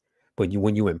 But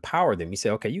when you empower them, you say,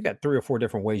 okay, you got 3 or 4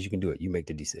 different ways you can do it. You make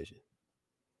the decision.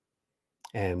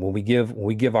 And when we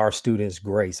give our students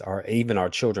grace, even our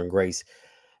children grace,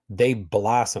 they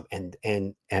blossom.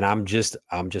 And I'm just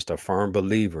a firm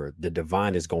believer the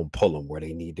divine is going to pull them where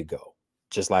they need to go.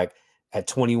 Just like at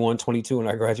 21, 22, when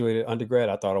I graduated undergrad,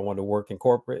 I thought I wanted to work in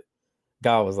corporate.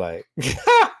 God was like,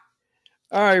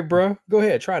 all right, bro, go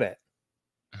ahead, try that.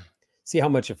 See how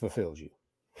much it fulfills you.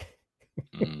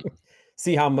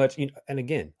 See how much, and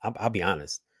again, I'll be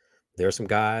honest. There are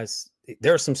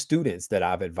some students that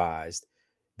I've advised.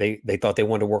 They thought they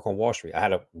wanted to work on Wall Street. I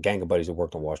had a gang of buddies that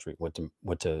worked on Wall Street,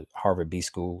 went to Harvard B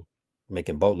school,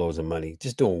 making boatloads of money,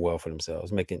 just doing well for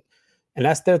themselves, and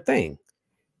that's their thing.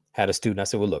 Had a student, I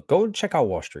said, well, look, go and check out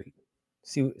Wall Street.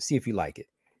 See if you like it.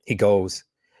 He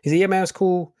said, yeah, man, it's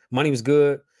cool. Money was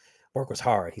good. Work was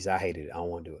hard. He said, I hated it. I don't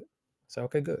want to do it. I said,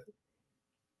 okay, good.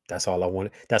 That's all I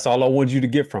wanted. That's all I wanted you to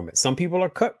get from it. Some people are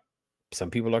cut. Some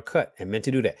people are cut and meant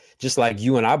to do that. Just like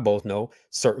you and I both know,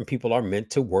 certain people are meant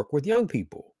to work with young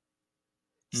people.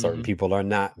 Certain people are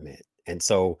not meant. And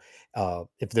so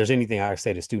if there's anything I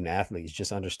say to student athletes,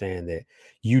 just understand that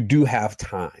you do have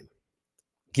time.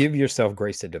 Give yourself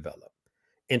grace to develop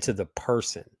into the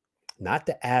person, not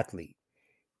the athlete,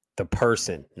 the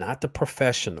person, not the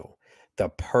professional, the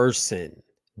person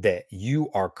that you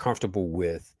are comfortable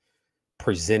with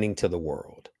presenting to the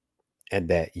world, and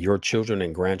that your children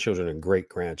and grandchildren and great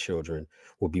grandchildren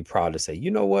will be proud to say, you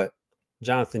know what,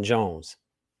 Jonathan Jones,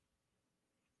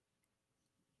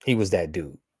 he was that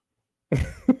dude.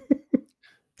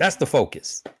 That's the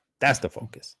focus. That's the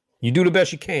focus. You do the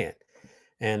best you can.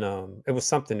 And it was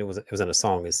something, it was in a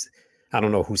song. I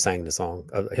don't know who sang the song.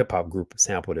 A hip hop group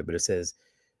sampled it, but it says,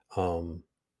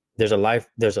 there's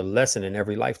a lesson in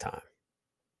every lifetime.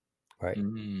 Right.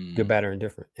 Good, bad, or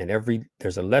indifferent. And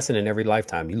there's a lesson in every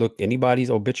lifetime. You look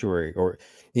anybody's obituary, or,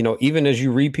 even as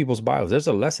you read people's bios, there's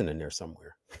a lesson in there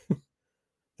somewhere.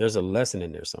 There's a lesson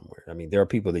in there somewhere. I mean, there are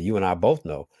people that you and I both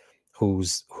know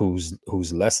whose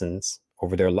lessons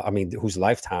over whose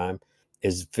lifetime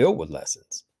is filled with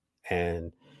lessons.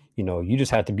 And, you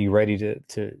just have to be ready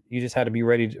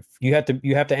you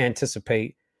have to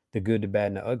anticipate the good, the bad,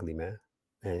 and the ugly, man.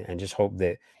 And just hope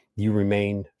that you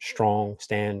remain strong,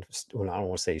 I don't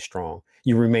want to say strong.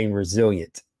 You remain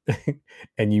resilient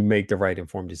and you make the right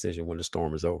informed decision when the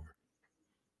storm is over.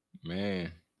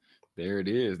 Man, there it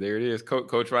is. There it is.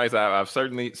 Coach Rice, I've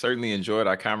certainly enjoyed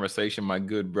our conversation, my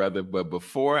good brother. But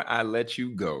before I let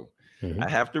you go, I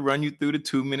have to run you through the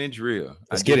 2-minute drill.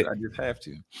 Let's get it. I just have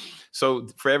to. So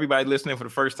for everybody listening for the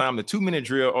first time, the 2-minute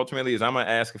drill ultimately is I'm going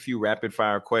to ask a few rapid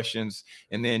fire questions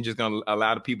and then just going to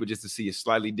allow the people just to see a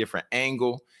slightly different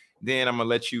angle. Then I'm going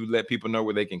to let people know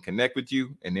where they can connect with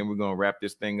you. And then we're going to wrap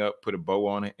this thing up, put a bow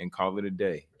on it, and call it a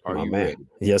day. Are you ready?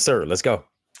 Yes, sir. Let's go.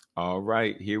 All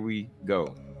right, here we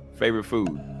go. Favorite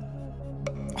food?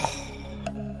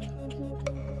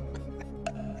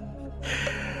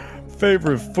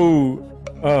 Favorite food?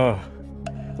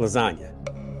 Lasagna.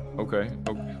 Okay.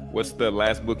 What's the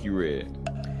last book you read?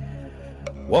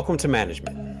 Welcome to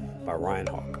Management by Ryan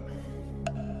Hawk.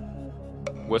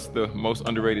 What's the most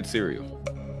underrated cereal?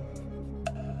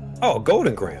 Oh,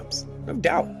 Golden Grams, no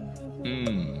doubt.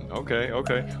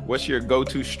 Okay. What's your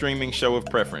go-to streaming show of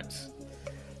preference?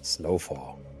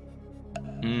 Snowfall.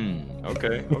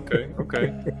 Okay.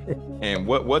 And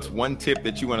what's one tip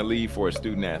that you want to leave for a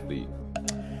student athlete?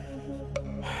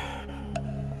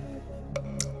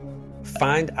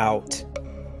 Find out,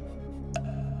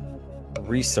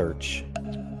 research,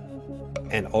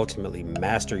 and ultimately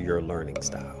master your learning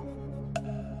style.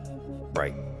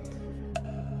 Right.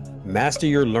 Master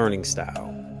your learning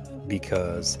style,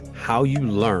 because how you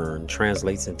learn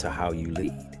translates into how you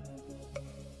lead.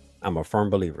 I'm a firm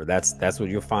believer. That's what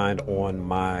you'll find on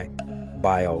my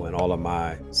bio and all of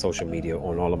my social media,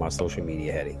 on all of my social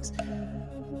media headings.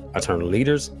 I turn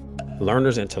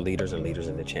learners into leaders, and leaders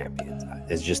into champions.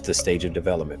 It's just the stage of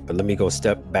development. But let me go a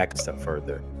step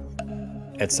further.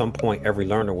 At some point, every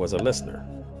learner was a listener.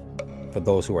 For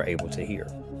those who are able to hear,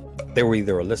 they were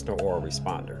either a listener or a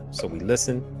responder. So we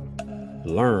listen,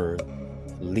 learn,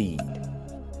 lead,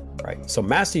 right? So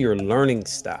master your learning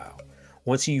style.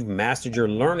 Once you've mastered your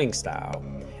learning style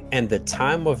and the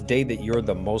time of day that you're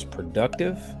the most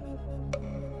productive,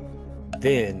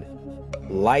 then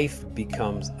life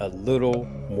becomes a little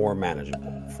more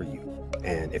manageable for you.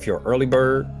 And if you're an early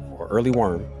bird or early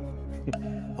worm,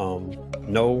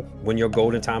 know when your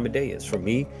golden time of day is. For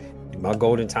me, my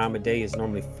golden time of day is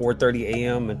normally 4:30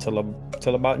 a.m. until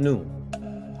about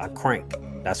noon. I crank.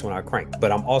 That's when I crank.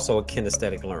 But I'm also a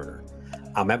kinesthetic learner.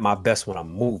 I'm at my best when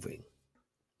I'm moving,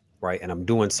 right? And I'm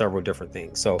doing several different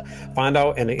things. So find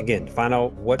out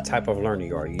what type of learner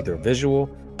you are, either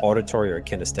visual, auditory, or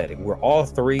kinesthetic. We're all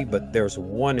three, but there's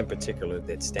one in particular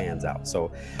that stands out.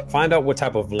 So find out what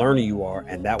type of learner you are,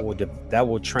 and that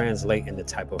will translate in the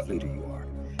type of leader you are.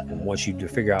 And once you do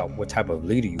figure out what type of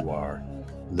leader you are,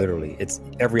 literally, it's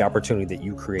every opportunity that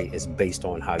you create is based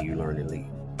on how you learn and lead.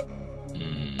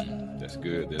 That's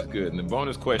good. And the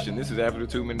bonus question, this is after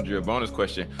the 2-minute drill. Bonus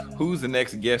question: who's the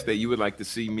next guest that you would like to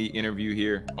see me interview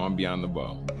here on Beyond the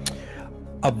Ball?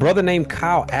 A brother named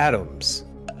Kyle Adams.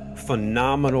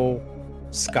 Phenomenal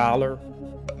scholar,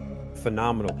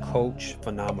 phenomenal coach,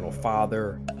 phenomenal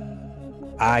father.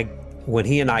 When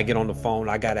he and I get on the phone,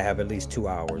 I got to have at least 2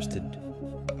 hours to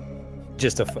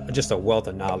just a wealth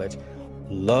of knowledge.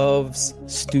 Loves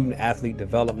student athlete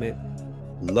development,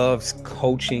 loves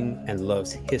coaching, and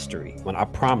loves history. When I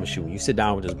promise you, when you sit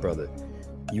down with this brother,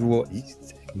 you will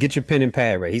get your pen and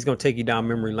pad right. He's going to take you down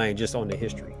memory lane just on the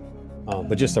history.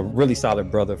 But just a really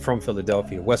solid brother from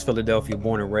Philadelphia, West Philadelphia,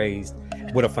 born and raised,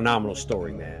 with a phenomenal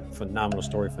story, man. Phenomenal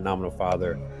story, phenomenal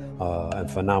father, and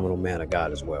phenomenal man of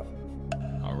God as well.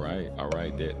 All right.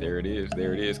 There it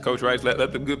is. Coach Rice,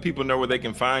 let the good people know where they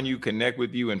can find you, connect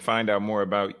with you, and find out more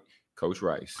about Coach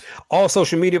Rice. All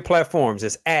social media platforms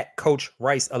is at Coach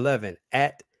Rice 11,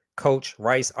 at Coach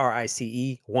Rice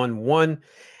RICE 11,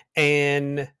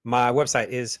 and my website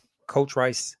is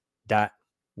coachrice.net.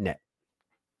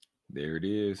 There it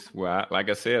is. Well, like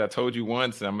I said, I told you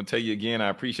once, and I'm going to tell you again, I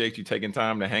appreciate you taking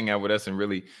time to hang out with us and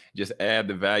really just add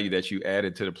the value that you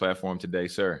added to the platform today,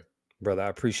 sir. Brother, I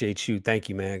appreciate you. Thank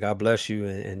you, man. God bless you.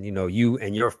 And you know, you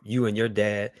and your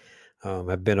dad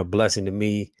have been a blessing to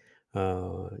me,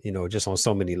 just on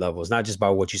so many levels, not just by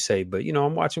what you say, but,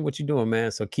 I'm watching what you're doing,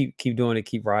 man. So keep doing it,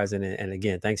 keep rising. And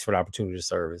again, thanks for the opportunity to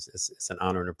serve. It's an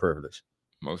honor and a privilege.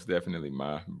 Most definitely,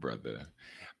 my brother.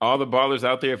 All the ballers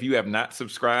out there, if you have not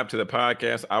subscribed to the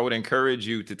podcast, I would encourage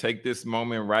you to take this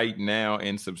moment right now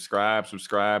and subscribe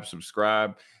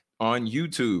on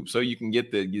YouTube, so you can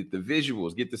get the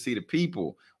visuals, get to see the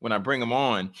people when I bring them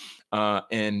on,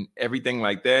 and everything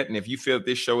like that. And if you feel that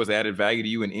this show has added value to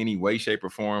you in any way, shape, or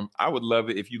form, I would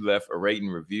love it if you left a rating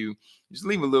review. Just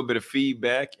leave a little bit of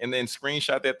feedback and then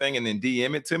screenshot that thing and then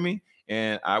DM it to me,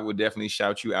 and I will definitely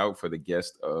shout you out for the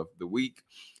guest of the week.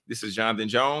 This is Jonathan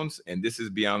Jones, and this is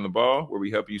Beyond the Ball, where we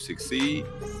help you succeed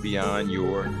beyond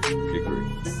your degree.